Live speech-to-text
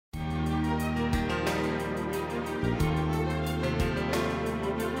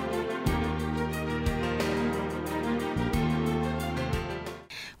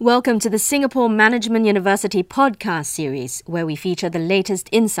Welcome to the Singapore Management University podcast series, where we feature the latest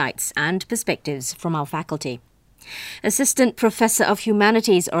insights and perspectives from our faculty. Assistant Professor of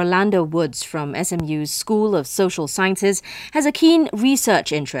Humanities Orlando Woods from SMU's School of Social Sciences has a keen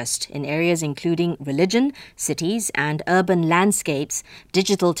research interest in areas including religion, cities and urban landscapes,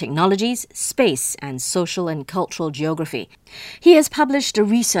 digital technologies, space and social and cultural geography. He has published a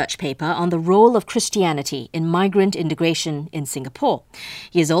research paper on the role of Christianity in migrant integration in Singapore.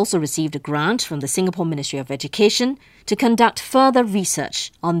 He has also received a grant from the Singapore Ministry of Education to conduct further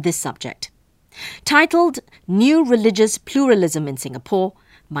research on this subject. Titled New Religious Pluralism in Singapore,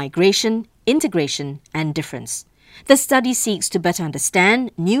 Migration, Integration and Difference. The study seeks to better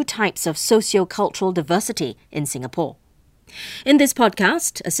understand new types of socio-cultural diversity in Singapore. In this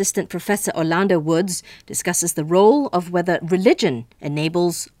podcast, Assistant Professor Orlando Woods discusses the role of whether religion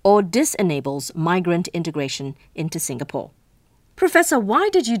enables or disenables migrant integration into Singapore. Professor, why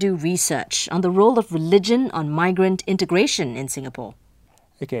did you do research on the role of religion on migrant integration in Singapore?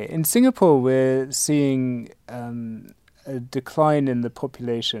 Okay, in Singapore, we're seeing a decline in the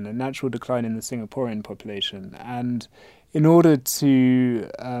population, a natural decline in the Singaporean population. And in order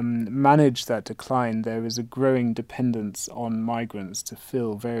to manage that decline, there is a growing dependence on migrants to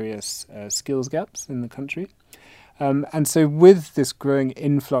fill various skills gaps in the country. And so with this growing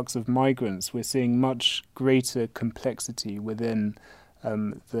influx of migrants, we're seeing much greater complexity within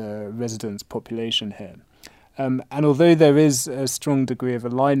the residents' population here. And although there is a strong degree of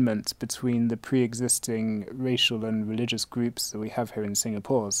alignment between the pre-existing racial and religious groups that we have here in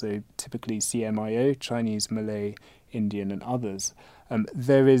Singapore, so typically CMIO, Chinese, Malay, Indian and others,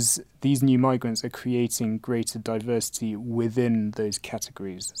 these new migrants are creating greater diversity within those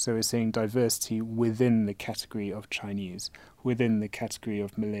categories. So we're seeing diversity within the category of Chinese, within the category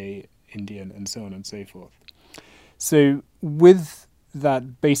of Malay, Indian and so on and so forth. So with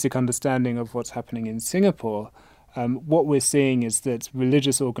that basic understanding of what's happening in Singapore, what we're seeing is that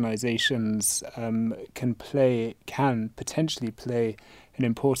religious organizations can potentially play an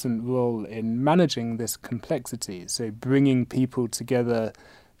important role in managing this complexity, so bringing people together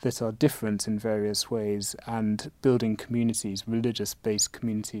that are different in various ways and building communities, religious-based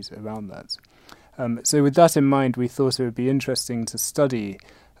communities around that. So with that in mind, we thought it would be interesting to study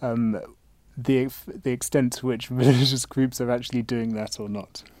the extent to which religious groups are actually doing that or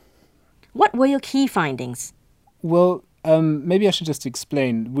not. What were your key findings? Well, maybe I should just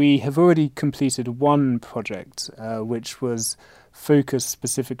explain. We have already completed one project which was focused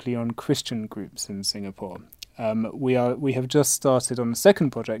specifically on Christian groups in Singapore. We have just started on the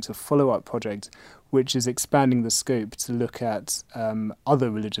second project, a follow-up project, which is expanding the scope to look at other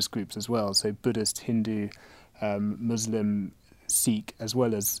religious groups as well, so Buddhist, Hindu, Muslim, Sikh, as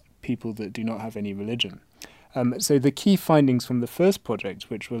well as people that do not have any religion. So the key findings from the first project,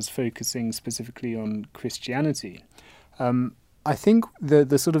 which was focusing specifically on Christianity, I think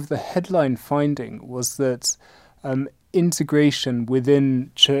the headline finding was that integration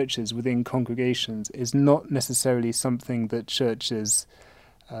within churches, within congregations, is not necessarily something that churches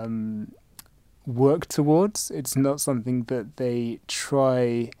work towards. It's not something that they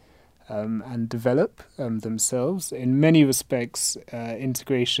try and develop themselves. In many respects,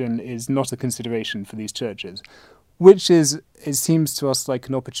 integration is not a consideration for these churches, which is, it seems to us, like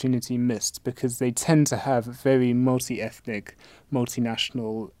an opportunity missed, because they tend to have very multi-ethnic,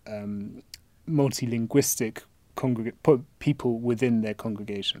 multinational, multilinguistic people within their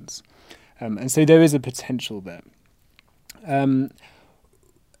congregations. And so there is a potential there.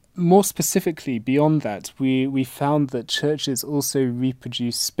 More specifically, beyond that, we found that churches also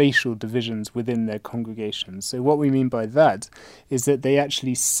reproduce spatial divisions within their congregations. So what we mean by that is that they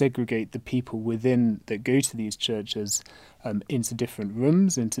actually segregate the people within that go to these churches into different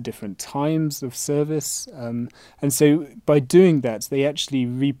rooms, into different times of service. And so by doing that, they actually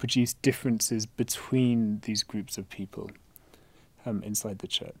reproduce differences between these groups of people inside the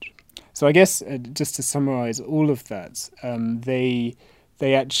church. So I guess, just to summarize all of that, they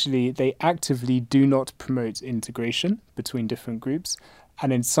actively do not promote integration between different groups,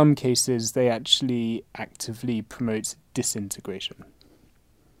 and in some cases they actually actively promote disintegration.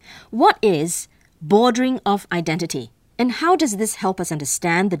 What is bordering of identity, and how does this help us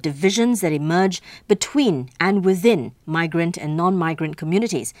understand the divisions that emerge between and within migrant and non-migrant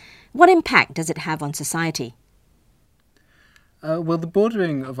communities? What impact does it have on society? Well, the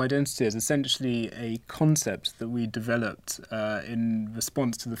bordering of identity is essentially a concept that we developed in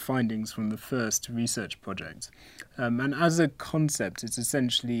response to the findings from the first research project. And as a concept, it's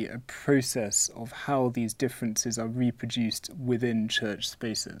essentially a process of how these differences are reproduced within church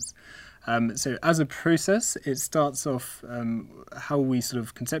spaces. So as a process, it starts off, how we sort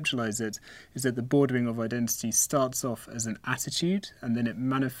of conceptualize it is that the bordering of identity starts off as an attitude, and then it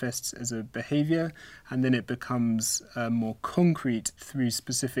manifests as a behavior, and then it becomes more concrete through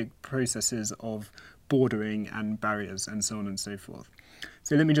specific processes of bordering and barriers and so on and so forth.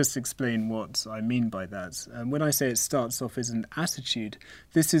 So let me just explain what I mean by that. When I say it starts off as an attitude,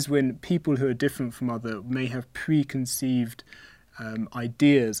 this is when people who are different from other may have preconceived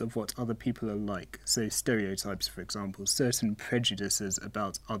ideas of what other people are like. So stereotypes, for example, certain prejudices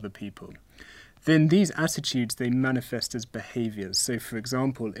about other people. Then these attitudes, they manifest as behaviours. So, for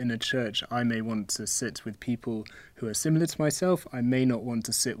example, in a church, I may want to sit with people who are similar to myself. I may not want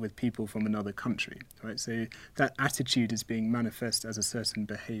to sit with people from another country. Right? So that attitude is being manifest as a certain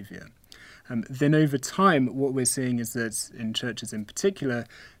behaviour. Then over time, what we're seeing is that in churches in particular,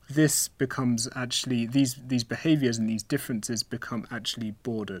 this becomes actually, these behaviours and these differences become actually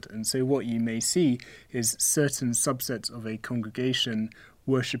bordered. And so what you may see is certain subsets of a congregation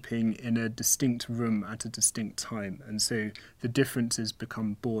worshipping in a distinct room at a distinct time, and so the differences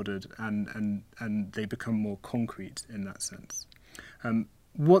become bordered and they become more concrete in that sense.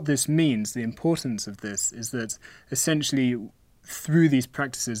 What this means, the importance of this, is that essentially through these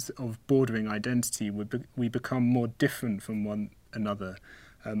practices of bordering identity, we become more different from one another,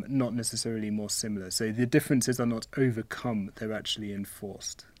 not necessarily more similar. So the differences are not overcome, they're actually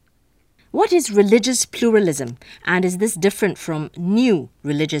enforced. What is religious pluralism, and is this different from new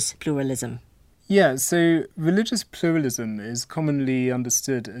religious pluralism? Yeah, so religious pluralism is commonly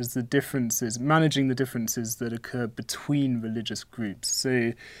understood as the differences, managing the differences that occur between religious groups.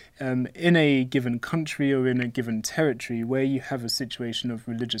 So in a given country or in a given territory where you have a situation of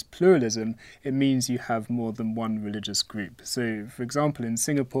religious pluralism, it means you have more than one religious group. So, for example, in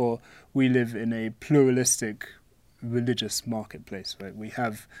Singapore, we live in a pluralistic religious marketplace, right? We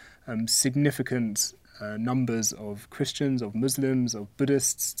have significant numbers of Christians, of Muslims, of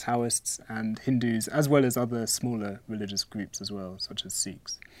Buddhists, Taoists and Hindus, as well as other smaller religious groups as well, such as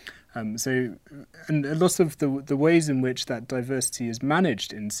Sikhs. And a lot of the ways in which that diversity is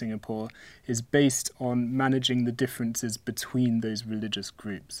managed in Singapore is based on managing the differences between those religious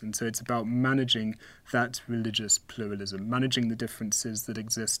groups. And so it's about managing that religious pluralism, managing the differences that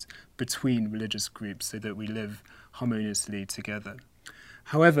exist between religious groups so that we live harmoniously together.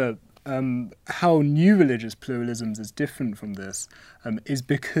 However, how new religious pluralisms is different from this is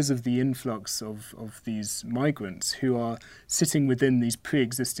because of the influx of these migrants who are sitting within these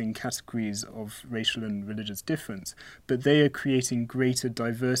pre-existing categories of racial and religious difference, but they are creating greater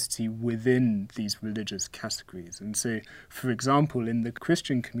diversity within these religious categories. And so, for example, in the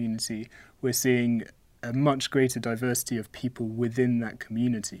Christian community, we're seeing a much greater diversity of people within that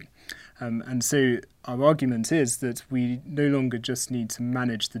community. And so our argument is that we no longer just need to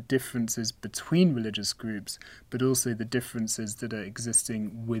manage the differences between religious groups, but also the differences that are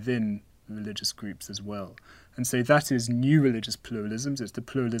existing within religious groups as well. And so that is new religious pluralisms, it's the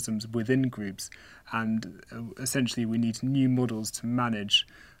pluralisms within groups, and essentially we need new models to manage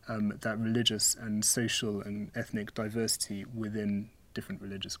that religious and social and ethnic diversity within different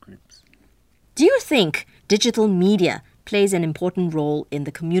religious groups. Do you think digital media plays an important role in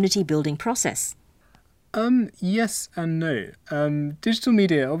the community building process? Yes and no. Digital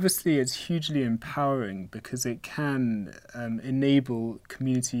media, obviously, it's hugely empowering because it can enable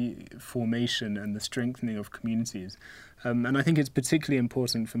community formation and the strengthening of communities. And I think it's particularly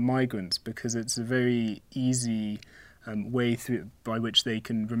important for migrants because it's a very easy way by which they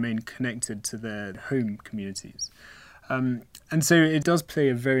can remain connected to their home communities. And so it does play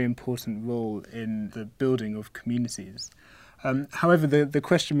a very important role in the building of communities. However, the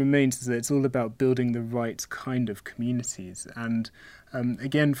question remains is that it's all about building the right kind of communities. And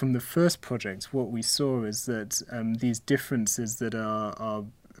again, from the first project, what we saw is that these differences that are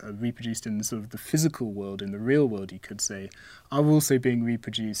reproduced in sort of the physical world, in the real world, you could say, are also being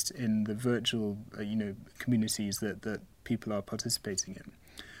reproduced in the virtual, communities that people are participating in.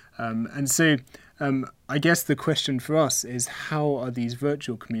 And so I guess the question for us is how are these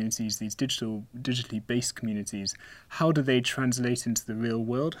virtual communities, these digitally based communities, how do they translate into the real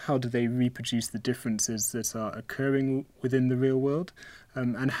world? How do they reproduce the differences that are occurring within the real world?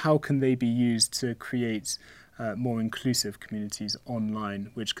 And how can they be used to create more inclusive communities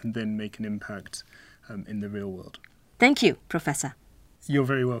online, which can then make an impact in the real world? Thank you, Professor. You're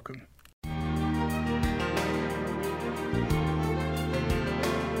very welcome.